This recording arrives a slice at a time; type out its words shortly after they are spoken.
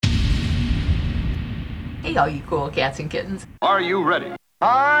Hey, all you cool cats and kittens. Are you ready?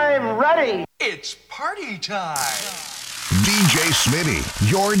 I'm ready. It's party time. DJ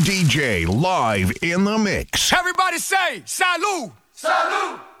Smitty, your DJ, live in the mix. Everybody say, salud.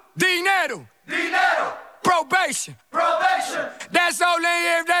 Salud. Dinero. Dinero. Probation. Probation. That's only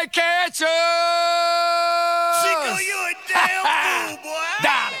if they catch us. Cinco, you a damn fool, boy.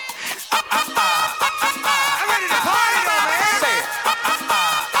 Dale. I'm ready to party, though, man. Say it.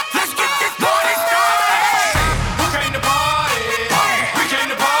 Let's get this party started. Who came to party? We came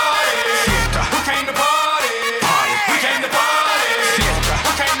to party. Who came to party? We came to party.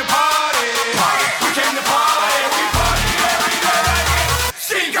 Who came to party? We came to party. We party every day.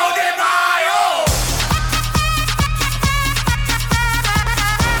 Cinco de Mayo.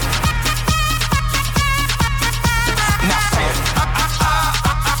 Now say it.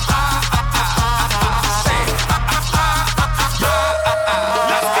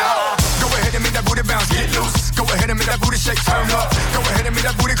 Shake, turn up. Go ahead and make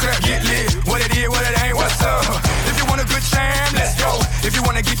that booty clap, get lit. What it is, what it ain't, what's up? If you want a good time, let's go. If you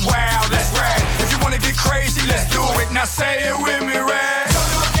want to get wild, let's ride. If you want to get crazy, let's do it. Now say it with me, right? Yo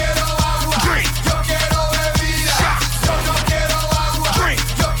no quiero agua. Drink. Yo quiero bebida. Shots. Yo no quiero agua. Drink.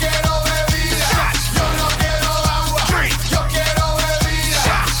 Yo quiero bebida. Shots. Yo no quiero agua. Drink. Yo quiero bebida.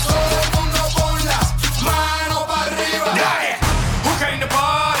 Shots. Todo el mundo con las manos para arriba. Dale. Who came to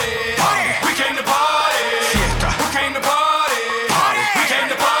party? We came to party.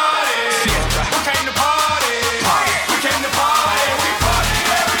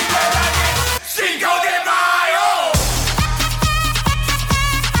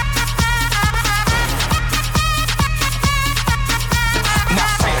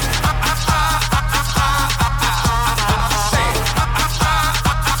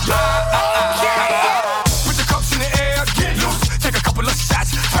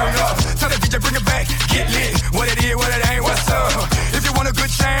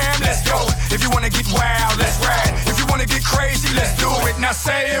 Now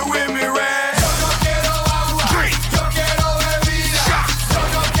say it with me, right? Yo no quiero agua. Drink. Yo quiero bebida. Shots. Yo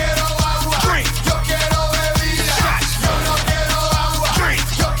no quiero agua. Drink. Yo quiero bebida. Shots. Yo no quiero agua. Drink.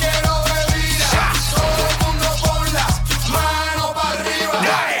 Yo quiero bebida. Shots. Todo el mundo con las manos para arriba.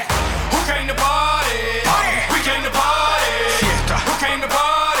 Dale. Who came to party? We came to party. Fiesta. Who came to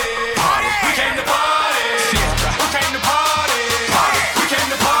party? We came to party. Fiesta. Who came to party? We came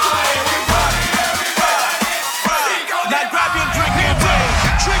to party. We party everybody. Now grab your drink and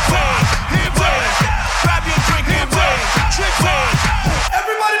trick play, here play. Grab your drink, here play. Trick play.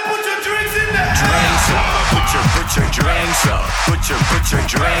 Everybody put your drinks in there. Drinks up. Put your drinks up. Put your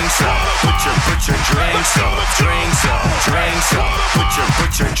drinks up. Put your drinks up. Drinks up. Drinks up. Put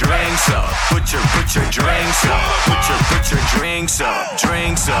your drinks up. Put your drinks up. Put your drinks up.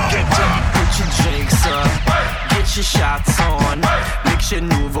 Drinks up. Put your drinks up. Get your shots on. Mix your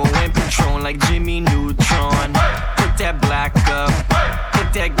Nuvo and Patron like Jimmy Neutron. Put that black up.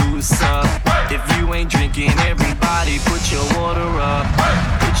 Put that goose up. If you ain't drinking, everybody put your water up.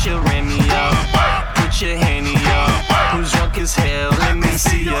 Put your Remy up. Put your Henny up. Who's drunk as hell? Let me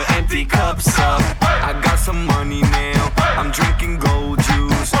see your empty cups up. I got some money now. I'm drinking gold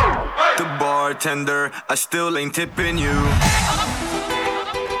juice. The bartender, I still ain't tipping you.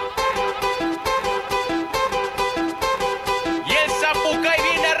 Y el Zapucay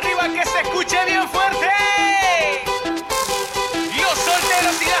viene arriba, que se escuche bien fuerte. Los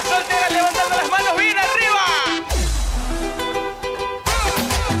solteros y las solteras levantando las manos bien arriba.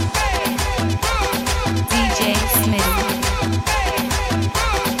 DJ Smitty.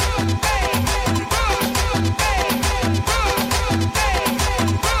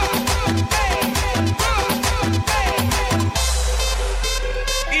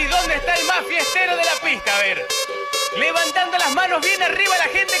 ¿Y dónde está el más fiestero de la pista? A ver. Levantando las manos bien arriba la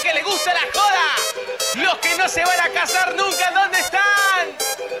gente que le gusta la joda. Los que no se van a casar nunca, ¿dónde están?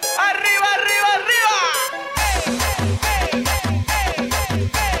 ¡Arriba, arriba, arriba!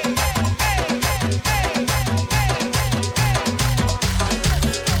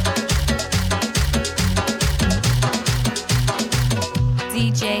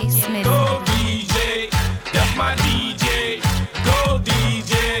 DJ Smitty. Go DJ, that's my DJ. Go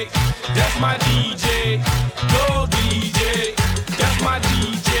DJ, that's my DJ. Go DJ, that's my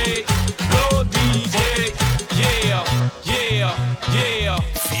DJ. Go DJ, yeah, yeah, yeah.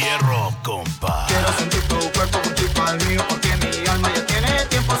 Fierro, compa. Quiero sentir tu cuerpo junto al mío, porque mi alma ya tiene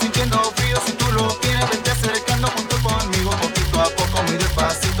tiempo sintiendo frío. Si tú lo quieres, vente acercando junto conmigo, poquito a poco, muy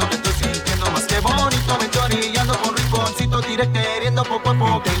despacito. Te estoy sintiendo más que bonito. Me estoy orillando con rinconcito, diré queriendo poco a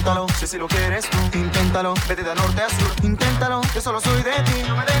poco. Inténtalo, sé si lo quieres tú. Inténtalo, vete de norte a sur. Inténtalo, yo solo soy de ti.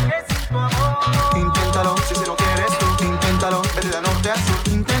 No me dejes sin tu amor. Inténtalo,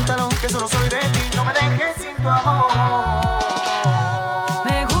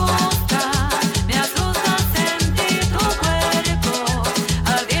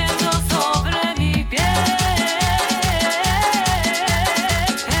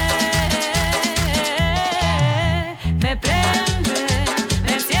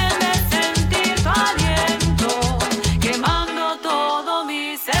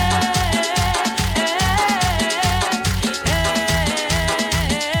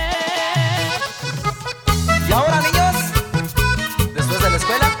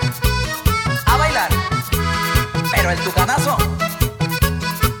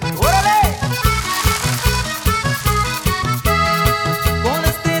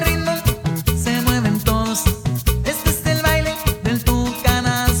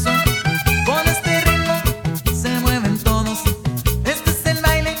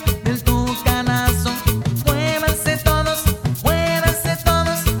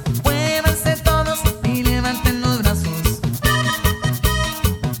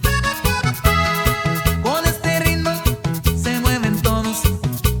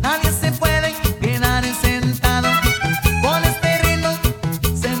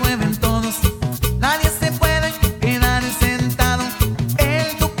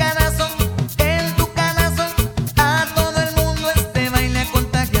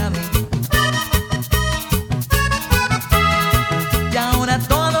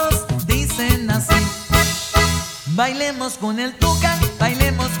 Bailemos con el tuca,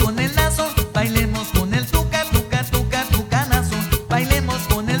 bailemos con el lazo, bailemos con el tuca, tuca, tuca, tucanazo. Bailemos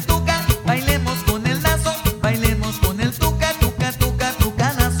con el tuca, bailemos con el lazo, bailemos con el tuca, tuca, tuca,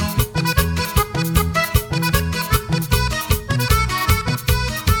 tucanazo.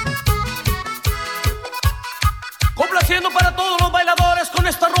 Complaciendo para todos los bailadores con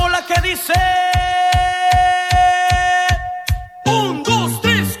esta rola que dice... 1, 2,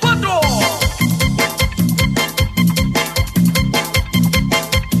 3, 4.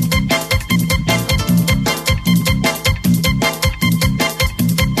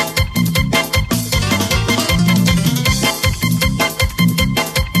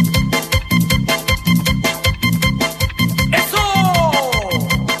 ¡Eso!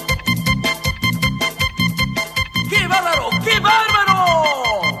 ¡Qué bárbaro! ¡Qué bárbaro!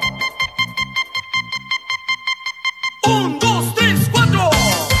 1, 2, 3, 4.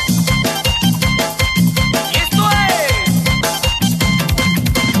 Y esto es...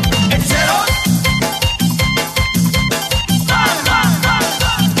 ¡El cero! ¡Dale, dale, dale,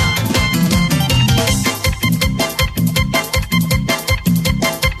 dale!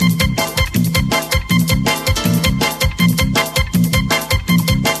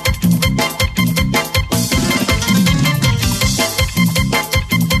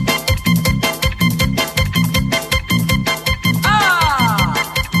 ¡Ah!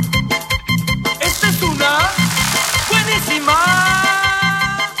 Esta es una buenísima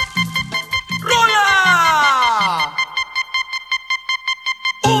rola.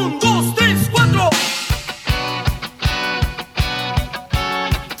 1, 2, 3, 4.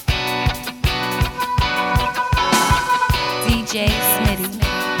 DJ Smitty.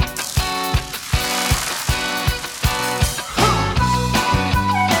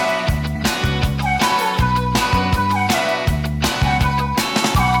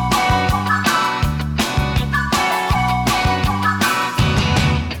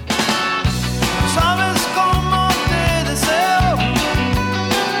 Sabes cómo te deseo,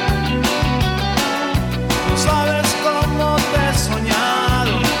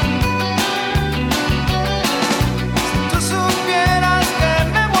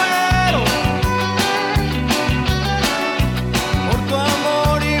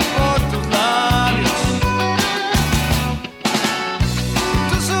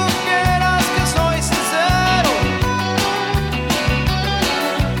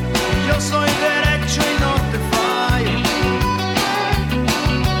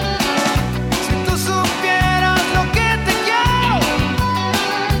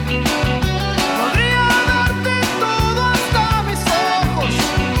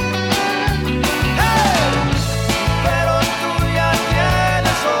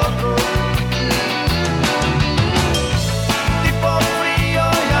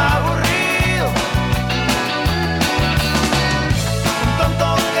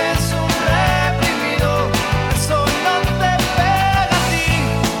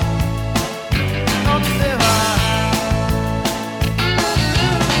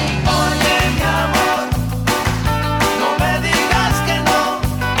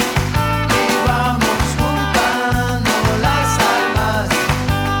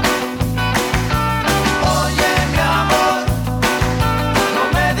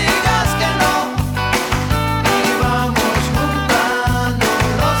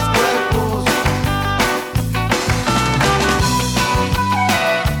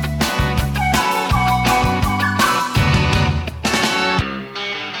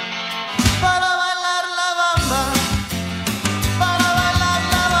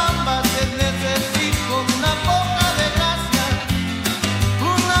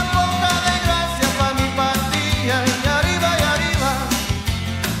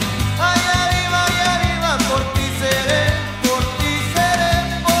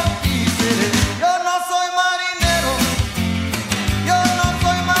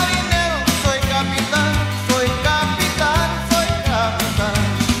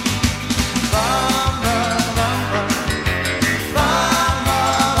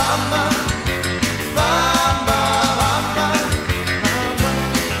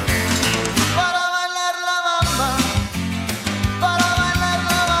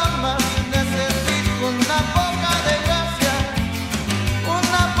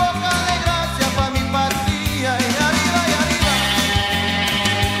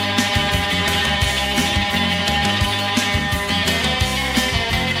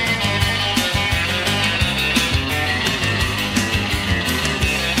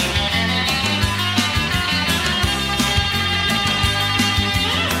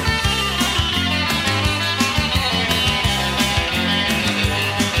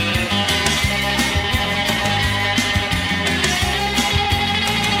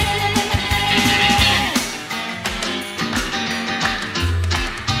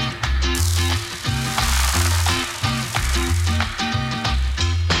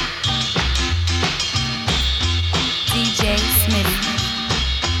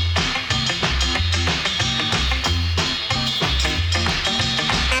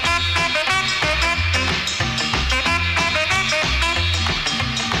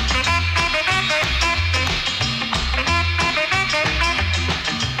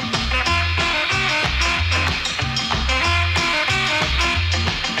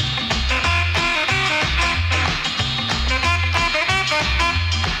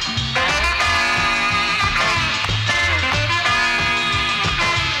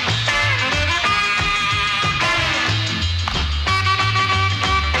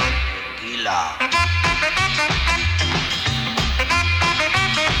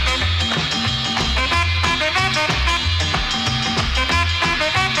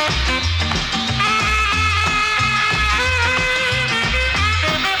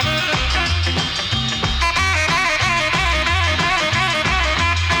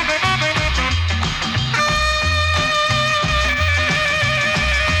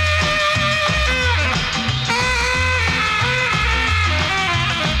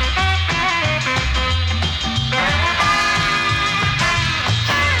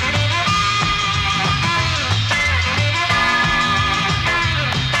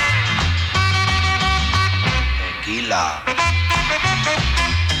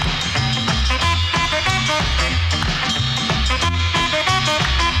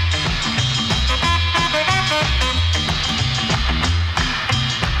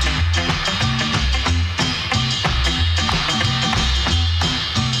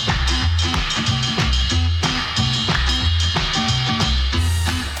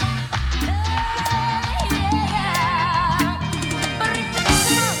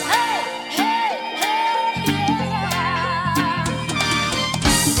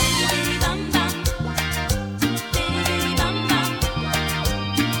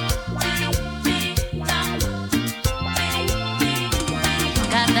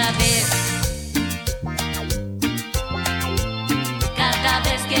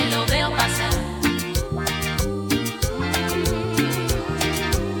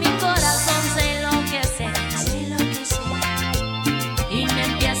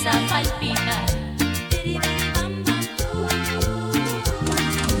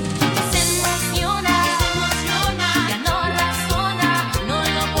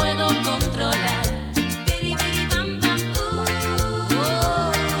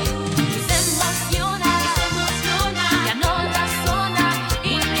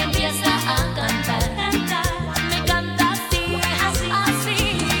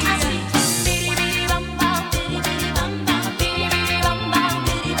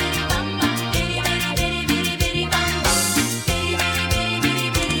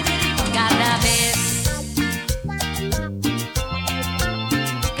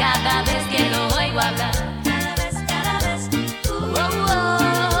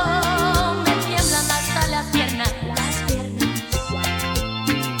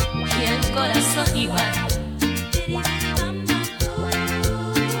 igual.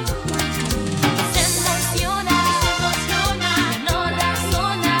 Se emociona, ya no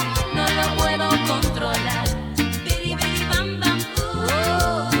razona, no lo puedo controlar.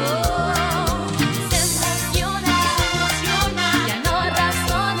 Se emociona, ya no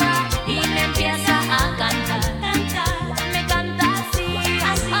razona y me empieza a cantar. Me canta así,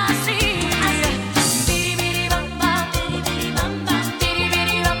 así. Biribiribamba, biribiribamba,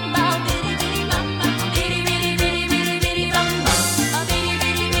 biribiribamba, biribiribamba, biribiribiribiribamba,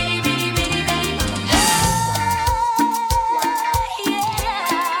 biribiribiribiribamba.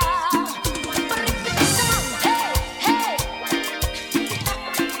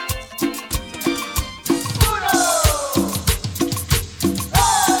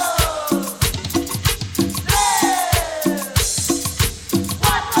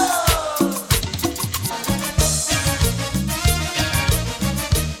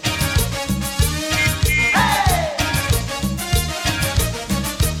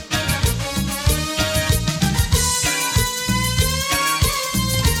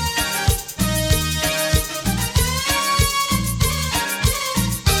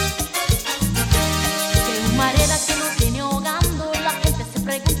 Que humareda que nos viene ahogando, la gente se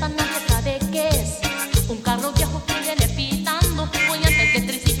pregunta, nadie sabe qué es. Un carro viejo que viene pitando, voy antes que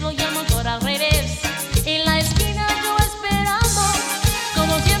triciclo y el motor al revés. En la esquina yo esperando,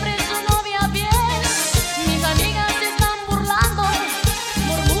 como siempre su novia bien. Mis amigas se están burlando,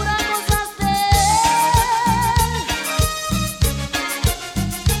 murmuran cosas de él.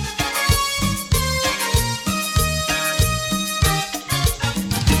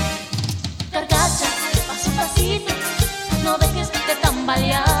 Carcacha, paso a pasito, no dejes de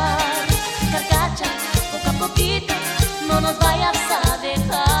tambalear. Carcacha, poco a poquito, no nos vayas a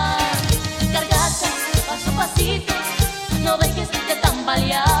dejar. Carcacha, paso a pasito, no dejes de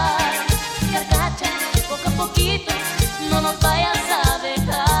tambalear. Carcacha, poco a poquito, no nos vayas a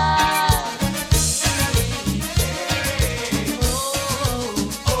dejar.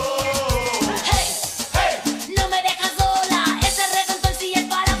 Hey, no me dejas sola, ese reggaetón sí es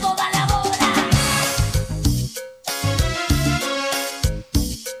para toda la bola.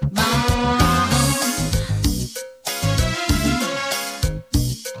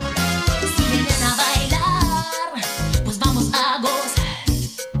 Si vienen a bailar, pues vamos a gozar.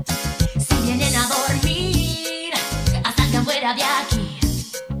 Si vienen a dormir, hasta que fuera de aquí.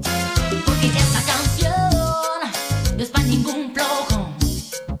 Porque esta canción no es para ningún flojón.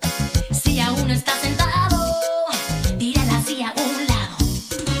 Si aún no estás sentado, tírala así a un lado.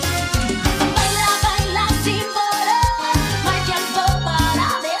 Baila, baila sin parar, no hay tiempo para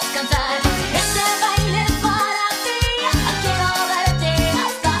descansar. Este baile es para ti, quiero verte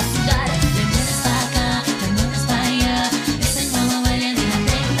hasta sudar. Te mueves para acá, te mueves para allá, es el nuevo baile de la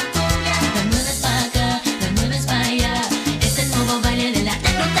tecla cumbia. Te mueves para acá, te mueves para allá, es el nuevo baile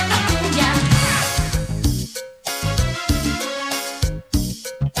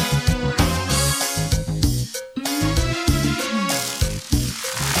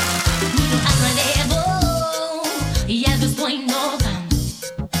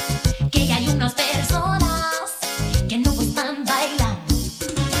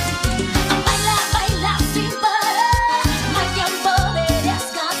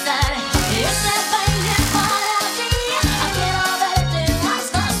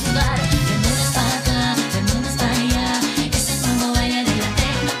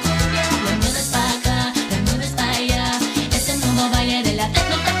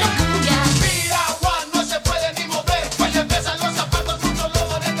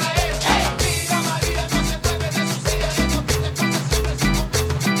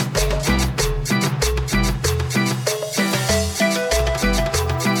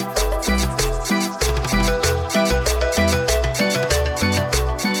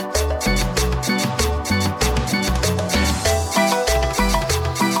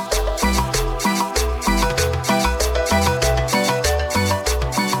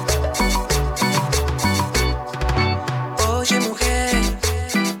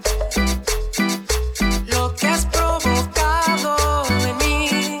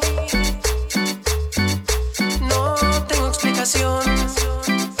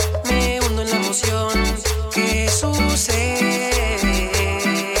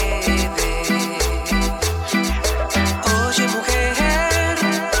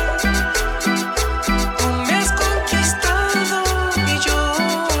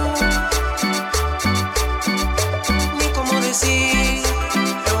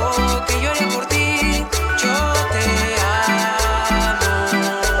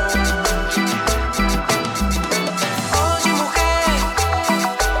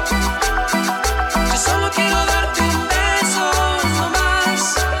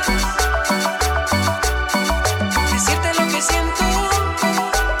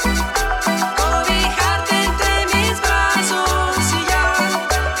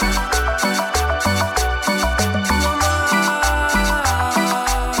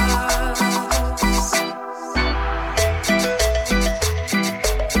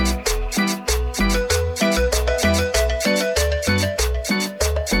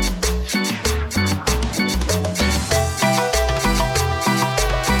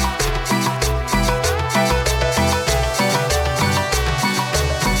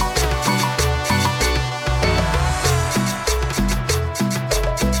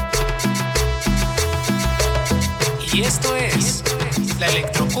Y esto es la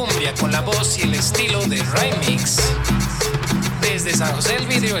electrocumbia con la voz y el estilo de remix. Desde San José del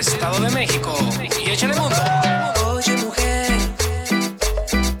Vidrio, Estado de México. Y échale mundo. Oye, mujer,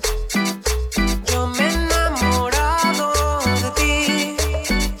 yo me he enamorado de ti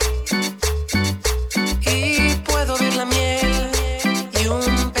y puedo ver la miel y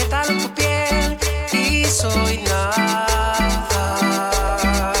un pétalo en tu piel y soy nada.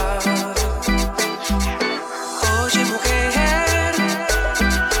 Oye, mujer,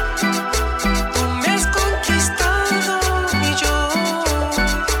 tú me has conquistado y yo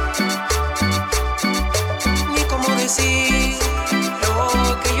ni cómo decir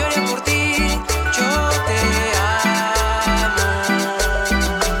lo que yo haré por ti. Yo te amo.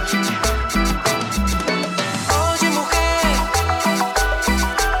 Oye, mujer,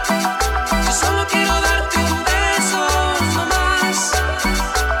 yo solo quiero darte un beso, no más.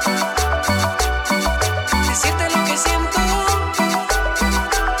 Decirte lo que siento,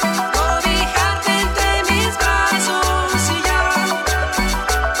 cobijarte entre mis brazos y ya.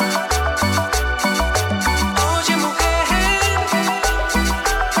 Oye, mujer,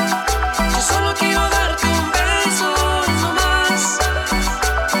 yo solo quiero darte un beso, no más.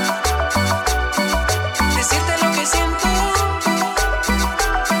 Decirte lo que siento,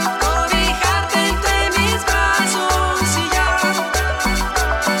 cobijarte entre mis brazos y ya.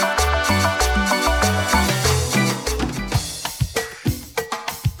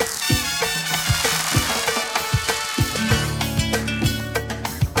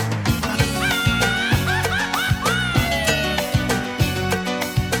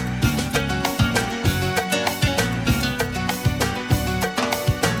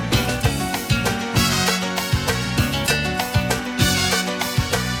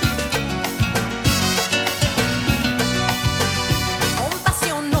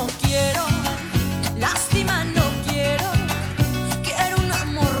 Compasión no quiero, lástima no quiero. Quiero un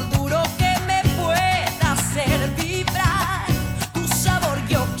amor duro que me pueda hacer vibrar. Tu sabor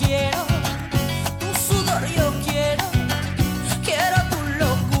yo quiero, tu sudor yo quiero. Quiero tu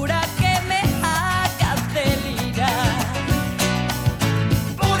locura que me haga delirar.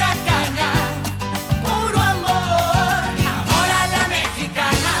 Pura caña, puro amor. Amor a la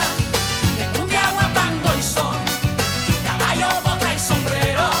mexicana, de cumbia, guapango y son. Caballo, bota y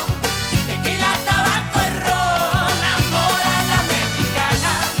sombrero, tequila, tabaco y ron. Amor a la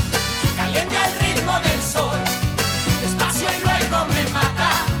mexicana, caliente al ritmo del sol. Despacio y luego me mata,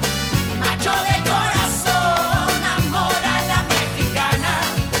 macho de corazón. Amor a la mexicana,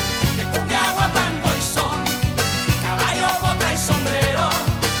 de cumbia, guapango y son. Caballo, bota y sombrero,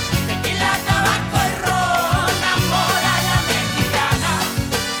 tequila, tabaco y ron. Amor a la mexicana,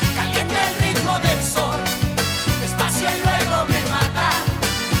 caliente el ritmo del sol. Despacio y luego me mata,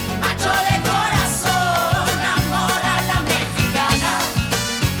 macho de corazón. Amor a la mexicana,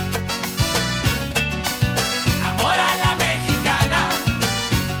 amor a la mexicana,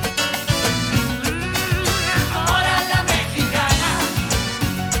 amor a la mexicana,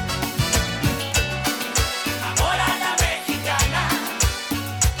 amor a la mexicana.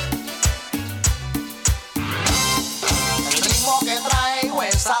 El ritmo que traigo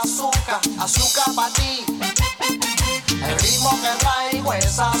es azúcar, azúcar para ti. El ritmo que traigo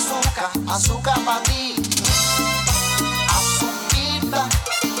es azúcar, azúcar para ti. Azuquita,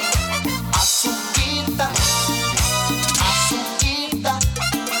 azuquita, azuquita,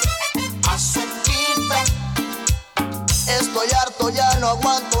 azuquita. Estoy harto, ya no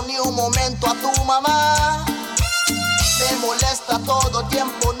aguanto ni un momento a tu mamá. Me molesta todo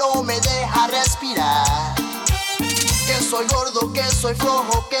tiempo, no me deja respirar. Que soy gordo, que soy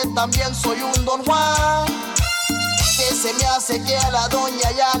flojo, que también soy un Don Juan. Que se me hace que a la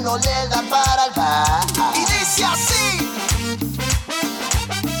doña ya no le dan para el bar. Y dice así: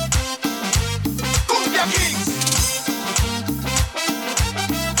 Cumbia Kings.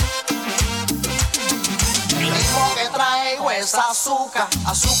 El ritmo que traigo es azúcar,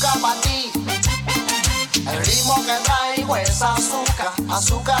 azúcar para ti. El ritmo que traigo es azúcar,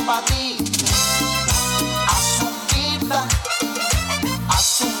 azúcar para ti. Azuquita,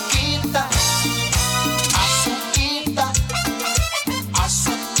 azuquita, azuquita,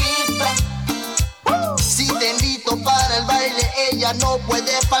 azuquita. Si te invito para el baile, ella no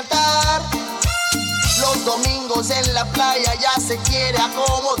puede faltar. Los domingos en la playa ya se quiere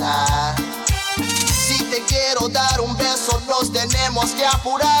acomodar. Si te quiero dar un beso, nos tenemos que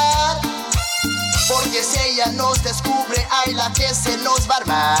apurar. Porque si ella nos descubre, ay, la que se nos va a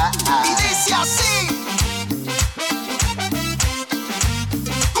armar. Y dice así: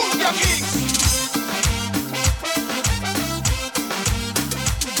 Cumbia Kings.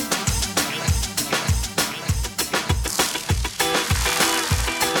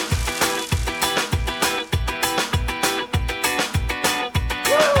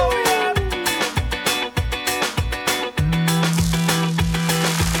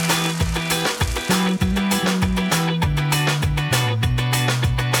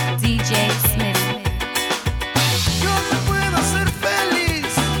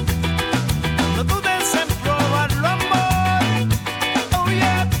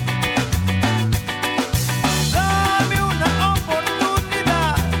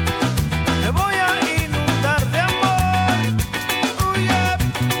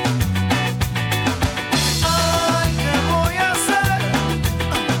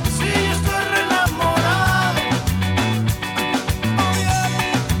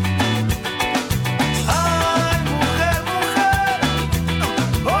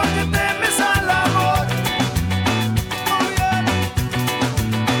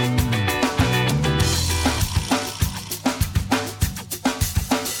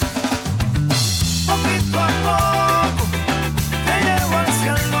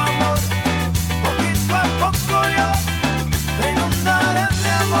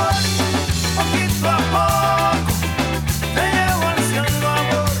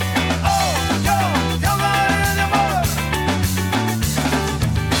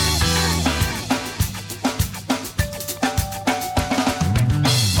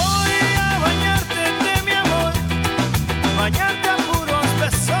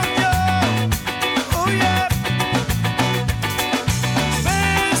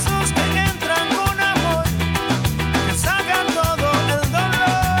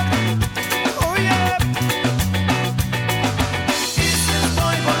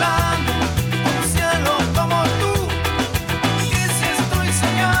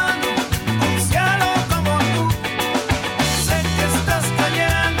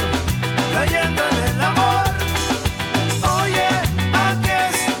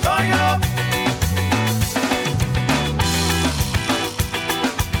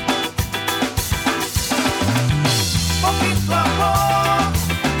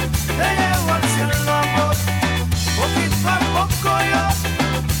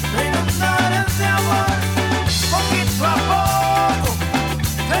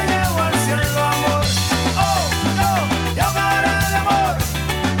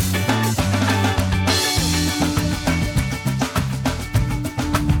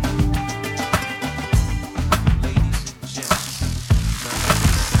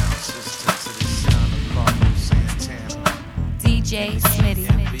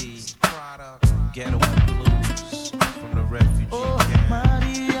 Smitty. Ghetto and blues from the refugee camp.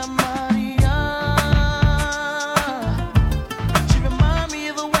 Maria, Maria, she remind me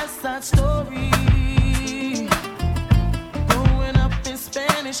of a West Side Story. Growing up in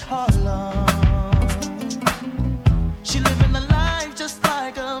Spanish Harlem, she living a life just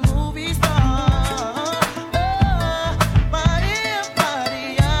like a movie star. Maria,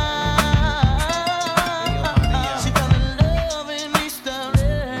 Maria, she fell in love in East LA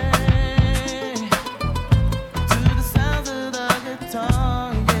to the sounds of the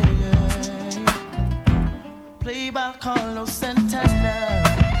guitar, yeah, yeah. Played by Carlos Santana.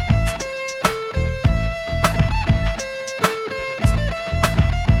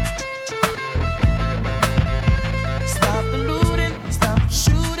 Stop the looting, stop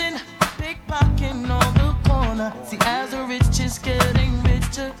shooting, pickpocketing on the corner. See, as the rich is getting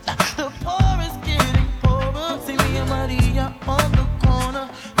richer, the poor is getting poorer. See me and Maria on the corner,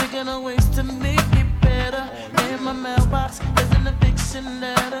 thinking of ways to make it better. In my mailbox, there's an eviction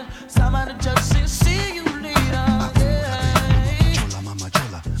letter. Somebody just said, see you later. Yeah. Chola, mama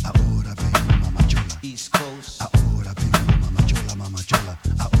chola, ahora vengo, mama chola. East Coast. Ahora vengo, mama chola, mama chola.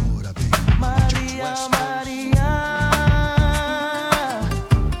 Ahora vengo, mama chola. Maria, Maria,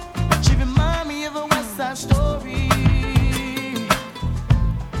 she remind me of a West Side Story.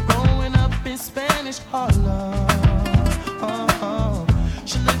 Growing up in Spanish Harlem,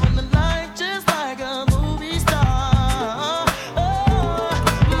 she living the life just like a movie star.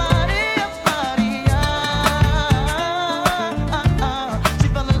 Maria, Maria, she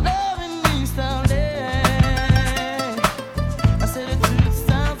fell in love in East LA. I said it to the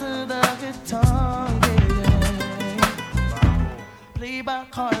sounds of the guitar, yeah. Played by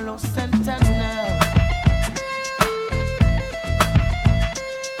Carlos Santana.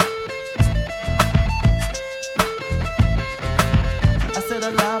 I said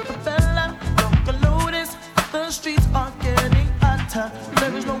a la favela, don't notice, the streets are getting hotter.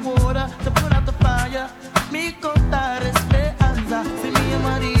 There is no water to put out the fire. Mi contar esperanza. See me and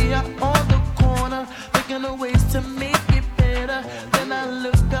Maria on the corner, thinking of ways to make it better. Then I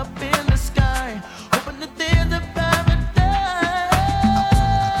look up in